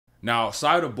Now,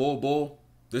 outside of Bull,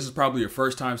 this is probably your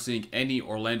first time seeing any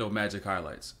Orlando Magic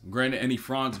highlights. Granted, any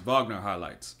FRANZ Wagner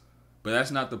highlights. But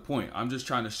that's not the point. I'm just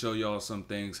trying to show y'all some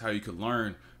things, how you could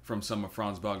learn from some of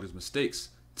FRANZ Wagner's mistakes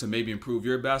to maybe improve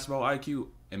your basketball IQ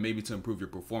and maybe to improve your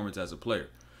performance as a player.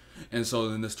 And so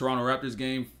in this Toronto Raptors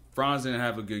game, FRANZ didn't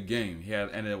have a good game. He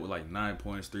ended up with like 9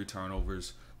 points, 3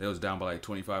 turnovers. They was down by like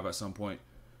 25 at some point.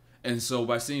 And so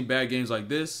by seeing bad games like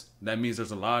this, that means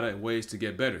there's a lot of ways to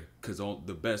get better, because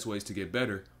the best ways to get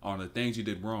better are the things you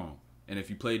did wrong. And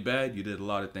if you played bad, you did a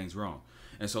lot of things wrong.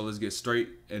 And so let's get straight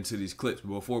into these clips.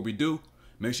 But before we do,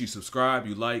 make sure you subscribe,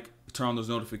 you like, turn on those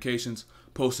notifications.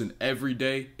 Posting every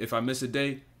day. If I miss a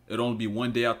day, it'll only be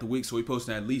 1 day out the week. So we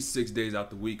posting at least 6 days out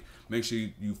the week. Make sure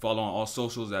you follow on all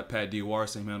socials at Pat DOR,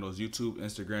 same handles, YouTube,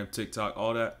 Instagram, TikTok,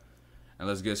 all that. And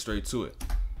let's get straight to it.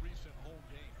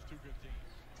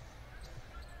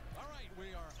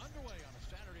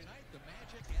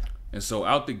 And so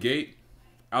out the gate,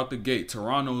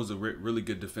 Toronto is a really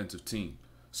good defensive team.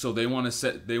 So they want to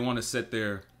set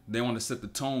the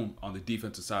tone on the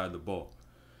defensive side of the ball.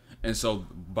 And so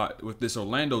with this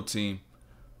Orlando team,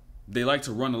 they like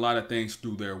to run a lot of things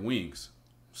through their wings.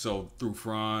 So through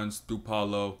Franz, through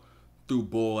Paulo, through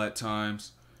Bull at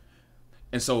times.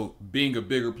 And so being a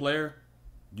bigger player,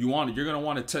 you're gonna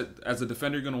want to as a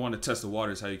defender, you're gonna want to test the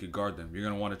waters how you could guard them. You're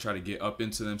gonna want to try to get up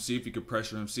into them, see if you could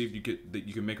pressure them, see if you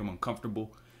can make them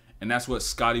uncomfortable. And that's what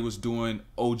Scotty was doing.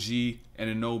 OG,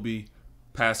 Anunoby,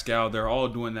 Pascal, they're all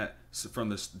doing that from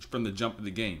the jump of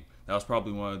the game. That was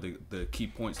probably one of the key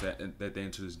points that they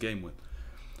entered this game with.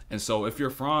 And so if you're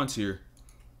Franz here,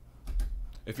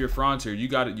 you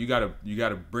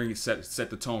gotta bring it, set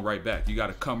the tone right back. You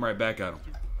gotta come right back at him.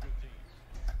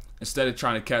 Instead of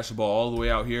trying to catch the ball all the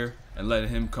way out here and letting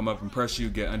him come up and press you,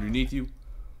 get underneath you,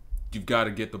 you've got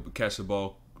to catch the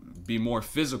ball, be more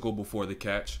physical before the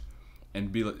catch,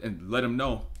 and let him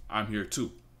know I'm here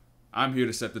too. I'm here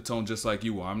to set the tone just like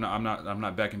you are. I'm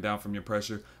not backing down from your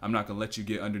pressure. I'm not gonna let you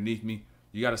get underneath me.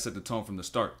 You got to set the tone from the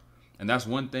start. And that's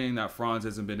one thing that Franz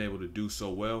hasn't been able to do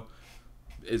so well,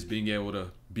 is being able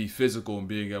to be physical and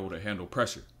being able to handle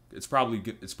pressure. It's probably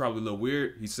a little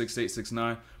weird. He's 6'8",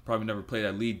 6'9", probably never played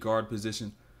that lead guard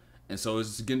position. And so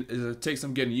it takes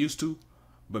some getting used to,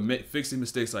 but fixing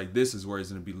mistakes like this is where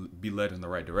he's going to be led in the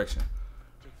right direction.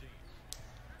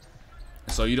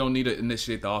 So you don't need to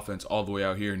initiate the offense all the way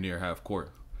out here near half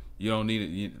court. You don't need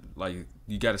it.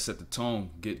 You got to set the tone,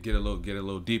 get a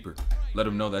little deeper. Let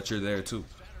them know that you're there too.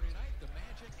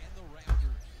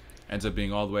 Ends up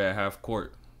being all the way at half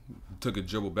court. Took a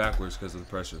dribble backwards because of the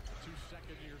pressure.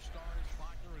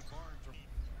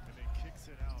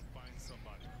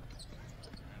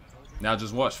 Now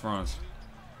just watch Franz.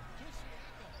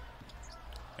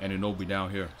 And Anunoby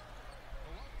down here.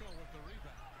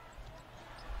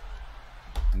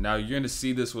 Now you're going to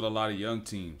see this with a lot of young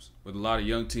teams. With a lot of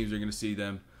young teams, you're going to see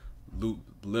them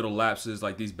little lapses,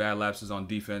 like these bad lapses on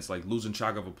defense, like losing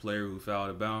track of a player who fell out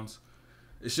of bounds.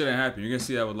 It shouldn't happen. You're going to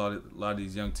see that with a lot of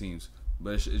these young teams.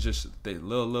 But it's just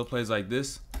little plays like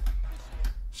this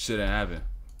shouldn't happen.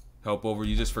 Help over.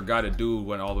 You just forgot a dude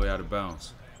went all the way out of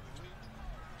bounds.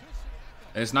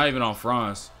 And it's not even on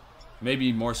Franz.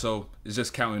 Maybe more so it's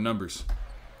just counting numbers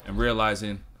and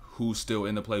realizing who's still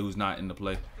in the play, who's not in the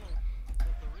play.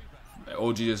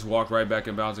 OG just walked right back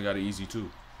in bounds and got it easy too.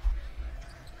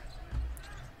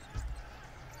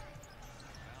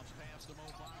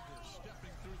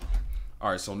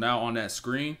 All right, so now on that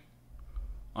screen,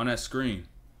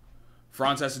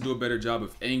 Franz has to do a better job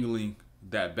of angling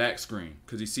that back screen,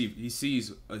 because he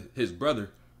sees his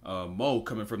brother Mo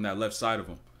coming from that left side of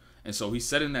him. And so he's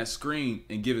setting that screen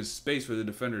and giving space for the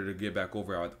defender to get back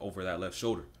over that left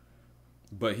shoulder.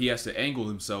 But he has to angle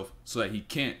himself so that he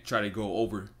can't try to go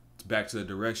over back to the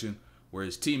direction where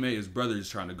his teammate, his brother, is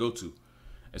trying to go to.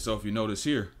 And so if you notice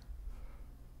here,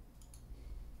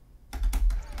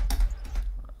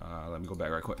 let me go back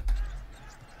right quick.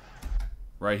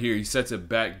 Right here, he sets it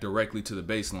back directly to the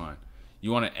baseline.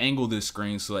 You want to angle this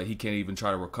screen so that he can't even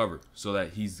try to recover. So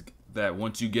that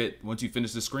once you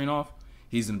finish the screen off,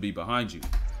 he's gonna be behind you.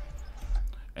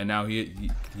 And now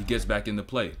he gets back into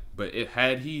play. But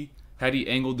had he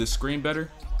angled this screen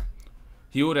better,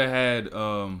 he would have had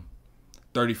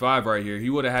 35 right here. He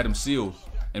would have had him sealed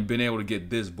and been able to get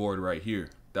this board right here.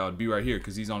 That would be right here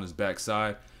because he's on his back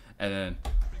side. And then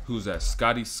who's that?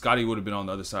 Scotty. Scotty would have been on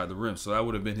the other side of the rim. So that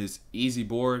would have been his easy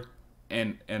board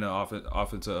and an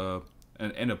offensive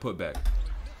and a putback.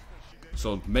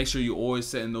 So make sure you always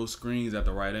setting those screens at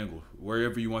the right angle.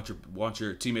 Wherever you want your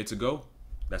teammate to go,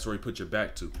 that's where you put your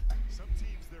back to. Some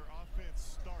teams, their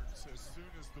offense starts as soon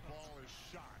as the ball is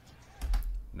shot.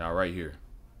 Now right here,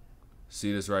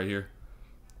 See this right here?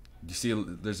 You see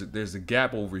there's a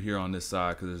gap over here on this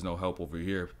side because there's no help over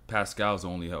here. Pascal's the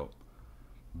only help.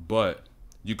 But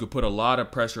you could put a lot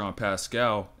of pressure on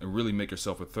Pascal and really make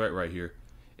yourself a threat right here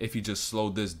if you just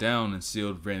slowed this down and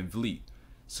sealed Van Vliet.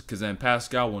 Because then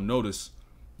Pascal will notice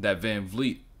that Van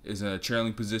Vliet is in a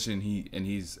trailing position.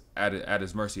 He's at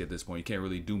his mercy at this point. He can't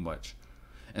really do much.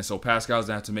 And so Pascal's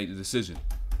gonna have to make the decision.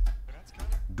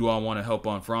 Do I want to help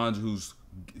on Franz, who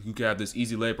can have this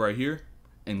easy layup right here,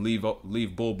 and leave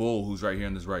Bull, who's right here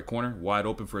in this right corner, wide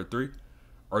open for a three?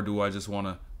 Or do I just want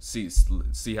to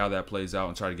see how that plays out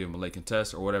and try to give him a late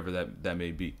contest or whatever that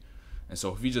may be? And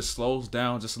so if he just slows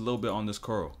down just a little bit on this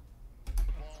curl,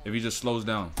 if he just slows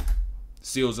down,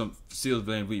 seals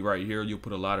Van Vliet right here, you'll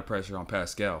put a lot of pressure on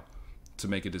Pascal to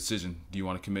make a decision. Do you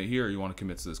want to commit here or you want to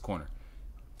commit to this corner?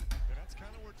 And that's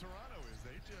kind of where Toronto is.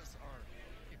 They just are.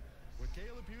 With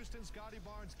Caleb Houston, Scotty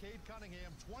Barnes, Cade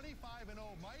Cunningham, 25-0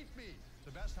 might be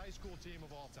the best high school team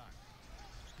of all time.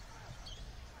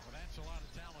 Well, that's a lot of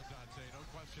talent, I'd say, no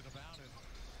question about it.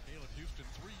 Caleb Houston,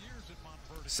 3 years at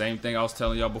Montverde. Same thing I was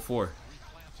telling y'all before.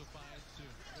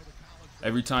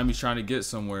 Every time he's trying to get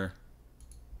somewhere,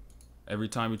 every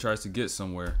time he tries to get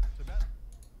somewhere,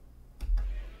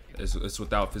 it's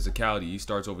without physicality. He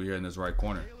starts over here in this right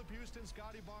corner.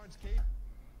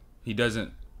 He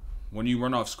doesn't, when you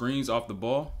run off screens off the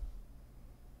ball,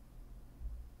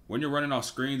 when you're running off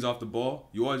screens off the ball,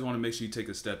 you always want to make sure you take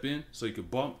a step in so you can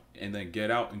bump and then get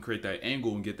out and create that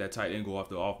angle and get that tight angle off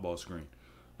the off-ball screen.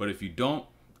 But if you don't,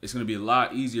 it's going to be a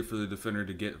lot easier for the defender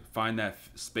to find that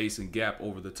space and gap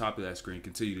over the top of that screen,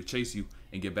 continue to chase you,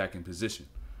 and get back in position.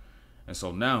 And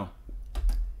so now,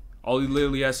 all he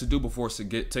literally has to do before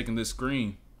taking this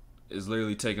screen is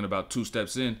literally taking about 2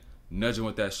 steps in, nudging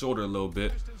with that shoulder a little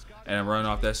bit, and run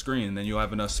off that screen. And then you'll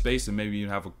have enough space, and maybe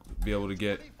you be able to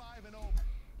get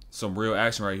some real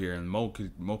action right here. And Mo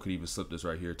could even slip this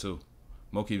right here too.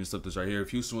 Mo could even slip this right here.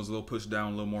 If Houston was a little pushed down,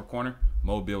 a little more corner,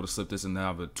 Mo would be able to slip this and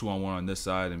have a 2-on-1 on this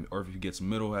side, or if he gets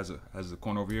middle, has a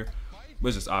corner over here. But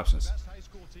it's just options.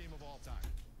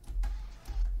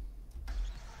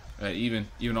 And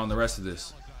even on the rest of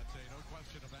this,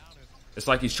 it's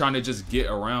like he's trying to just get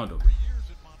around him.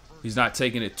 He's not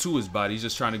taking it to his body. He's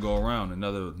just trying to go around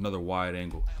another wide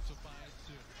angle.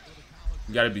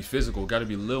 You got to be physical. Got to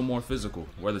be a little more physical,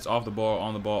 whether it's off the ball,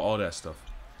 on the ball, all that stuff.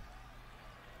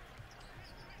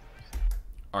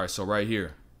 All right, so right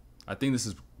here, I think this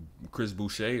is Chris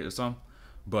Boucher or something.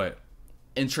 But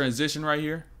in transition right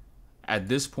here, at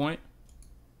this point,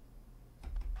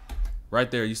 right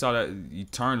there, you saw that you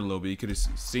turned a little bit. You could have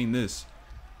seen this.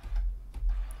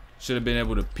 Should have been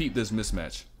able to peep this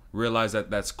mismatch. Realize that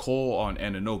that's Cole on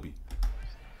Anunoby.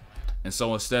 And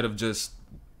so instead of just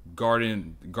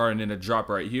guarding in a drop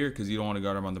right here, because you don't want to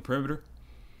guard him on the perimeter,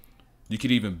 you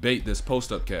could even bait this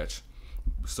post-up catch.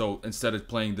 So instead of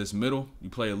playing this middle, you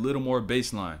play a little more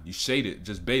baseline. You shade it,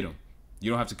 just bait him. You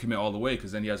don't have to commit all the way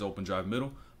because then he has open drive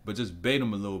middle, but just bait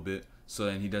him a little bit so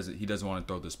then he doesn't want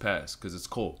to throw this pass because it's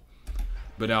Cole.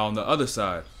 But now on the other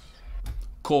side,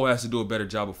 Cole has to do a better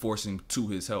job of forcing to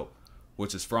his help,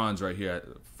 which is Franz right here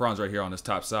on his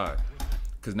top side.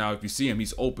 Because now if you see him,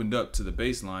 he's opened up to the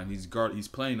baseline. He's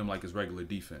playing him like his regular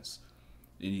defense,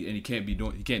 and he can't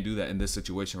do that in this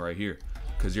situation right here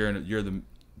because you're the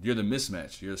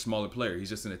mismatch. You're a smaller player. He's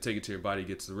just gonna take it to your body,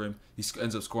 gets to the rim. He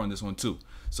ends up scoring this one too.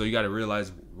 So you got to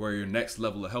realize where your next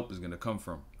level of help is gonna come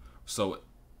from. So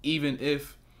even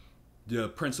if the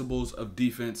principles of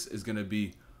defense is gonna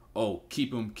be, oh,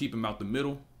 keep him out the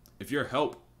middle. If your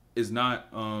help is not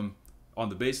on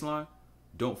the baseline,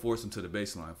 don't force him to the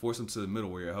baseline. Force him to the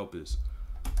middle where your help is.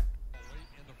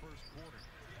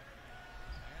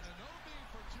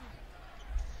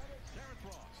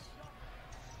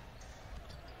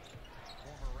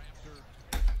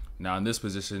 Now in this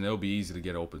position, it'll be easy to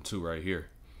get open two right here.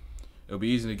 It'll be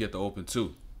easy to get the open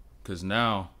two. Because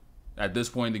now, at this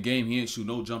point in the game, he ain't shoot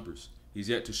no jumpers. He's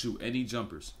yet to shoot any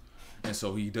jumpers. And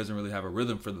so he doesn't really have a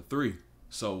rhythm for the three.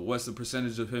 So what's the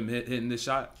percentage of him hitting this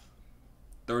shot?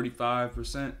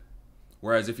 35%.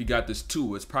 Whereas if he got this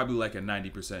two, it's probably like a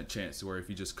 90% chance. Where if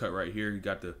he just cut right here, he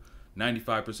got the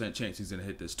 95% chance he's gonna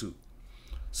hit this two.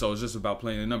 So it's just about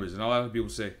playing the numbers. And a lot of people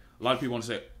want to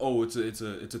say, oh, it's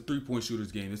a three-point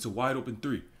shooter's game. It's a wide open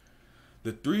three.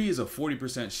 The three is a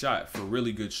 40% shot for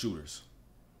really good shooters.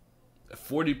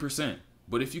 40%.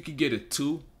 But if you could get a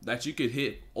two that you could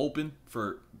hit open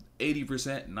for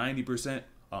 80%, 90%,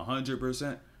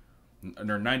 100%, or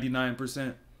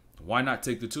 99%, why not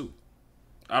take the two?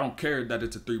 I don't care that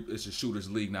it's a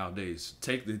shooter's league nowadays.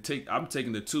 I'm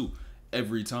taking the two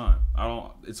every time.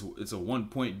 It's a 1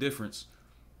 point difference.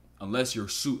 unless you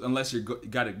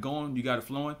got it going, you got it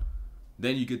flowing,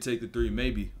 then you could take the three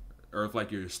maybe, or if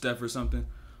like you're Steph or something.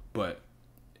 But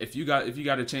if you got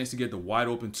a chance to get the wide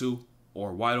open 2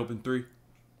 or wide open 3,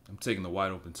 I'm taking the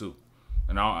wide open 2.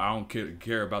 And I don't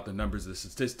care about the numbers, the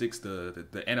statistics, the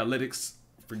analytics.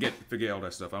 Forget all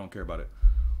that stuff. I don't care about it.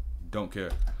 Don't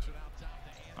care.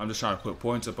 I'm just trying to put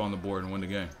points up on the board and win the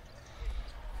game.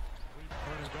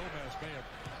 Gomez may have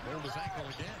rolled his ankle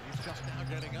again. He's just now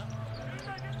getting up.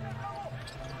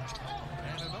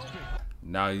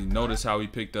 Now you notice how he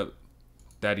picked up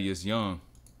Thaddeus Young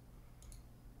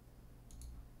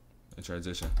in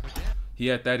transition. He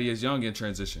had Thaddeus Young in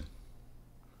transition.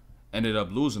 Ended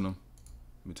up losing him.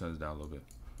 Let me turn this down a little bit.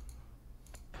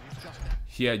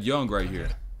 He had Young right here.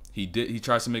 He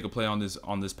tries to make a play on this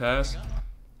pass,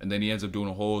 and then he ends up doing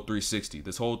a whole 360.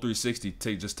 This whole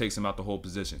 360 just takes him out the whole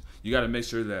position. You got to make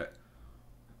sure that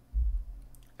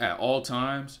at all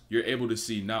times you're able to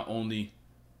see not only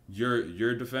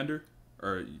your defender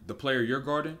or the player you're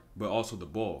guarding, but also the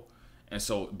ball. And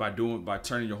so by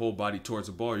turning your whole body towards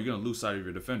the ball, you're gonna lose sight of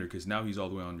your defender because now he's all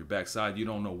the way on your backside. You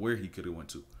don't know where he could have went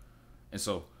to. And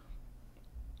so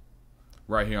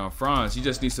right here on Franz, he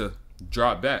just needs to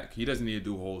drop back. He doesn't need to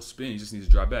do a whole spin. He just needs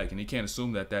to drop back, and he can't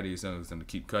assume that Thaddeus Young is going to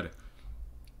keep cutting,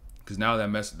 because now that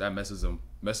messes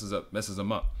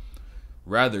him up.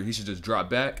 Rather, he should just drop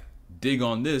back, dig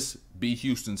on this, be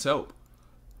Houston's help,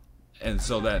 and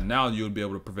so that now you'll be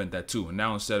able to prevent that too. And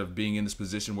now instead of being in this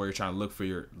position where you're trying to look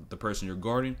for the person you're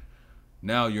guarding,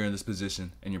 now you're in this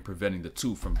position and you're preventing the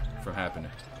 2 from happening.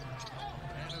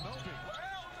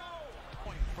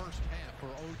 First half for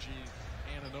OG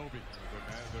Anunoby.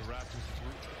 The Raptors,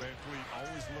 Van Fleet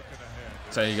always looking ahead.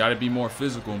 So you got to be more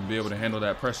physical and be able to handle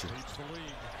that pressure.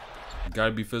 You got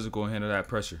to be physical and handle that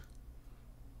pressure.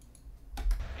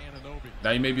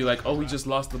 Now you may be like, oh, he just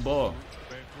lost the ball.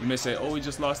 You may say, oh, he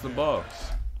just lost the ball.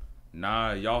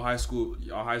 Nah, y'all high school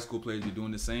players be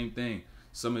doing the same thing.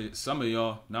 Some of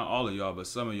y'all, not all of y'all, but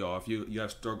some of y'all, if you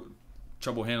have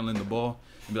trouble handling the ball,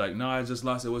 and be like, no, I just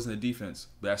lost. It wasn't the defense.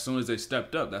 But as soon as they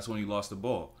stepped up, that's when you lost the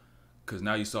ball. Because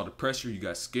now you saw the pressure, you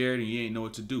got scared, and you ain't know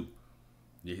what to do.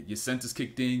 Your senses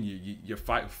kicked in, your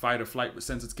fight or flight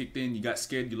senses kicked in, you got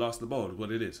scared, you lost the ball, is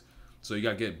what it is. So you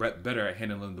got to get better at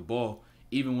handling the ball.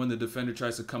 Even when the defender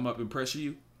tries to come up and pressure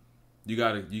you, you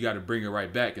gotta bring it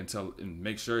right back and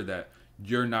make sure that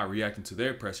you're not reacting to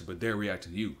their pressure, but they're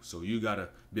reacting to you. So you gotta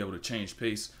be able to change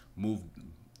pace, move,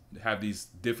 have these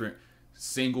different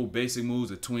single basic moves,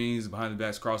 the twins, behind the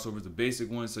backs, crossovers, the basic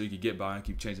ones, so you can get by and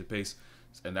keep changing pace.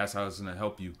 And that's how it's going to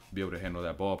help you be able to handle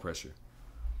that ball pressure.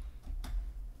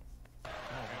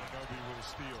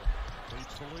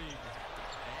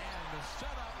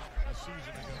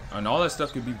 And all that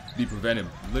stuff could be prevented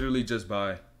literally just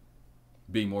by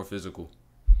being more physical.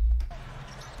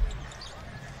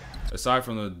 Aside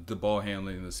from the ball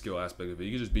handling and the skill aspect of it,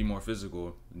 you can just be more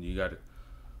physical, and you got it.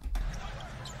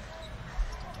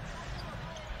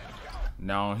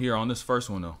 Now here on this first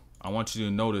one though, I want you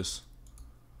to notice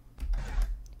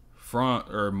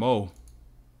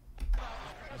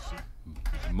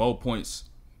Mo points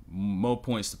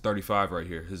to 35 right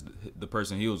here. The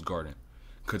person he was guarding,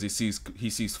 because he sees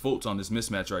Fultz on this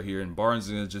mismatch right here, and Barnes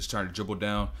is just trying to dribble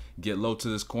down, get low to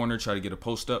this corner, try to get a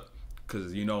post up,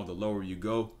 because you know the lower you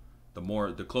go,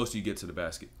 the closer you get to the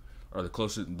basket, or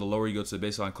the lower you go to the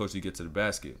baseline, closer you get to the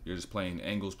basket. You're just playing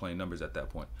angles, playing numbers at that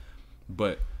point.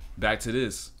 But back to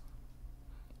this.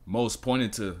 Mo's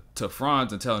pointing to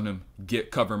Franz and telling him,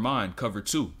 cover mine, cover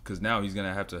 2, because now he's going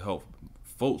to have to help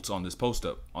Fultz on this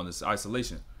post-up, on this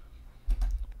isolation.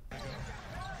 He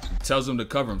tells him to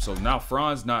cover him, so now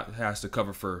Franz has to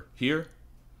cover for here,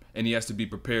 and he has to be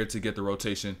prepared to get the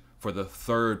rotation for the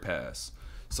 3rd pass.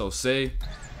 So say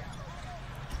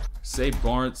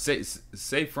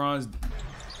Franz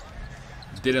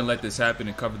didn't let this happen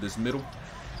and covered this middle.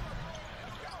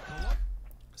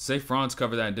 Say Franz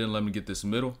covered that and didn't let him get this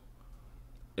middle.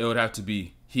 It would have to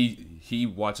be he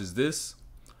watches this.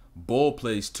 Bull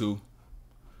plays 2.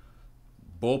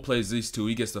 Bull plays these 2.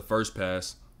 He gets the first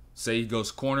pass. Say he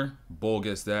goes corner. Bull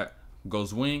gets that.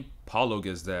 Goes wing. Paulo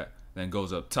gets that. Then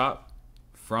goes up top.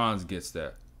 Franz gets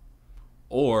that.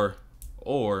 Or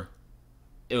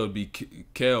it would be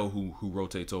Kel who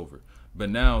rotates over. But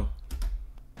now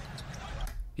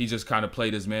he just kind of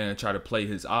played his man and try to play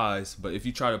his eyes. But if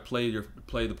you try to play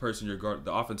the person you're guarding,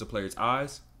 the offensive player's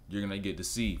eyes, you're gonna get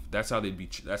deceived. That's how they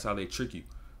trick you.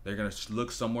 They're gonna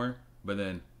look somewhere, but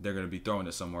then they're gonna be throwing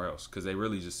it somewhere else because they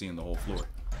really just seeing the whole floor.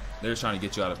 They're trying to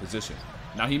get you out of position.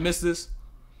 Now he missed this,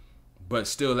 but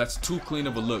still, that's too clean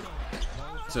of a look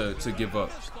to give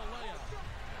up.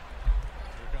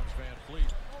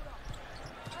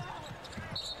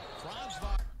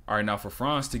 All right, now for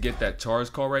Franz to get that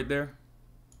charge call right there,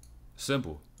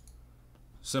 simple.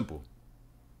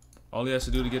 All he has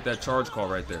to do to get that charge call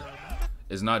right there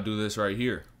is not do this right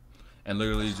here. And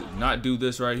literally not do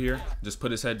this right here. Just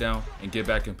put his head down and get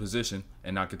back in position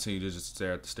and not continue to just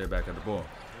stare back at the ball.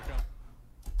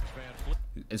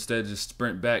 Instead, just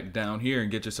sprint back down here and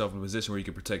get yourself in a position where you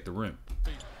can protect the rim.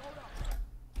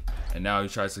 And now he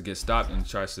tries to get stopped and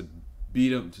tries to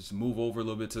beat him, just move over a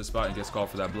little bit to the spot and gets called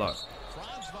for that block.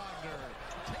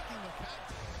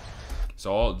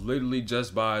 So literally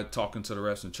just by talking to the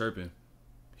refs and chirping,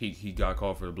 he got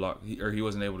called for the block. He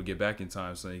wasn't able to get back in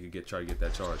time so he could try to get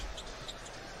that charge.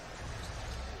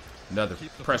 Another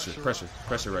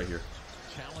pressure right here.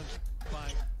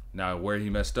 Now where he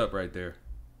messed up right there.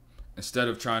 Instead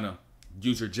of trying to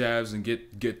use your jabs and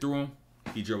get through him,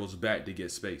 he dribbles back to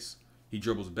get space. He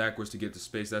dribbles backwards to get the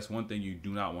space. That's one thing you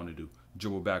do not want to do.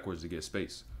 Dribble backwards to get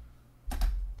space.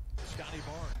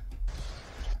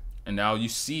 And now you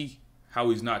see how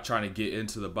he's not trying to get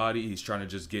into the body. He's trying to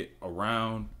just get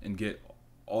around and get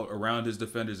all around his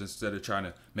defenders instead of trying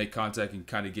to make contact and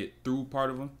kind of get through part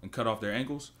of them and cut off their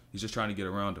ankles. He's just trying to get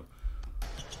around them.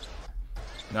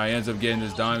 Now he ends up getting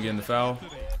this dime, getting the foul.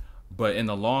 But in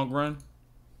the long run,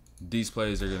 these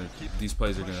plays are gonna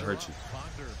hurt you.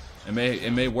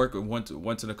 It may work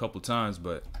once in a couple times,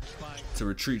 but to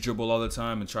retreat dribble all the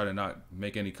time and try to not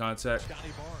make any contact,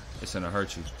 it's gonna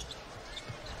hurt you.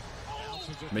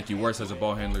 Make you worse as a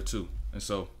ball handler too. And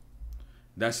so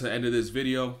that's the end of this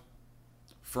video.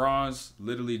 Franz,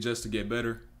 literally just to get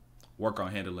better, work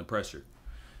on handling pressure.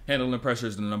 Handling pressure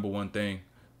is the #1 thing.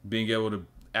 Being able to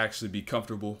actually be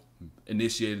comfortable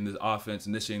initiating the offense,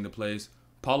 initiating the plays.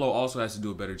 Paulo also has to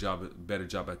do a better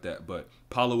job at that, but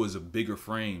Paulo is a bigger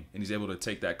frame and he's able to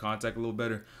take that contact a little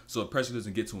better, so pressure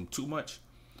doesn't get to him too much.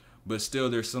 But still,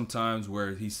 there's some times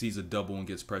where he sees a double and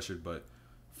gets pressured. But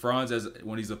Franz,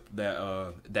 when he's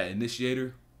that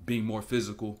initiator, being more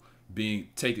physical,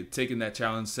 taking that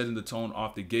challenge, setting the tone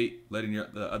off the gate, letting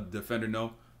the other defender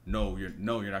know, no, you're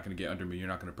not going to get under me. You're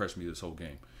not going to pressure me this whole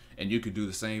game. And you could do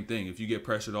the same thing. If you get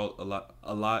pressured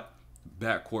a lot,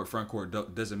 back court, front court,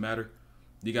 doesn't matter.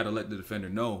 You got to let the defender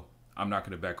know, I'm not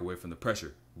going to back away from the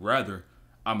pressure. Rather,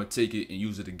 I'm going to take it and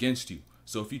use it against you.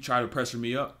 So if you try to pressure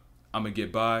me up, I'm going to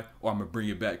get by, or I'm going to bring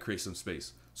it back, create some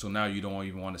space. So now you don't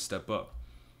even want to step up.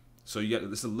 So you got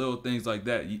this little things like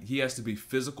that. He has to be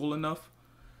physical enough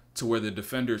to where the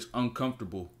defender's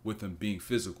uncomfortable with him being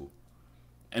physical.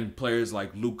 And players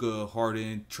like Luka,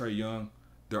 Harden, Trae Young,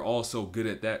 they're all so good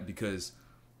at that because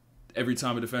every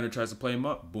time a defender tries to play him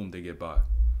up, boom, they get by.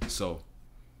 So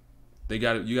you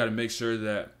got to make sure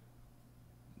that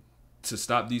to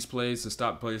stop these plays, to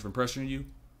stop players from pressuring you,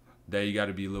 that you got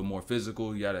to be a little more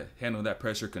physical. You got to handle that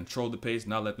pressure, control the pace,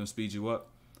 not let them speed you up.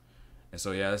 And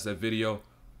so yeah, that's that video.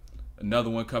 Another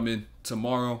one coming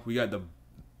tomorrow. We got the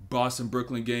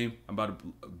Boston-Brooklyn game. I'm about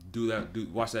to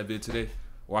watch that video today.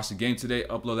 Watch the game today,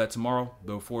 upload that tomorrow.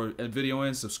 Before the video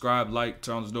ends, subscribe, like,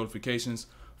 turn on those notifications.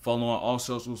 Follow on all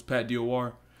socials, Pat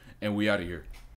DOR, and we out of here.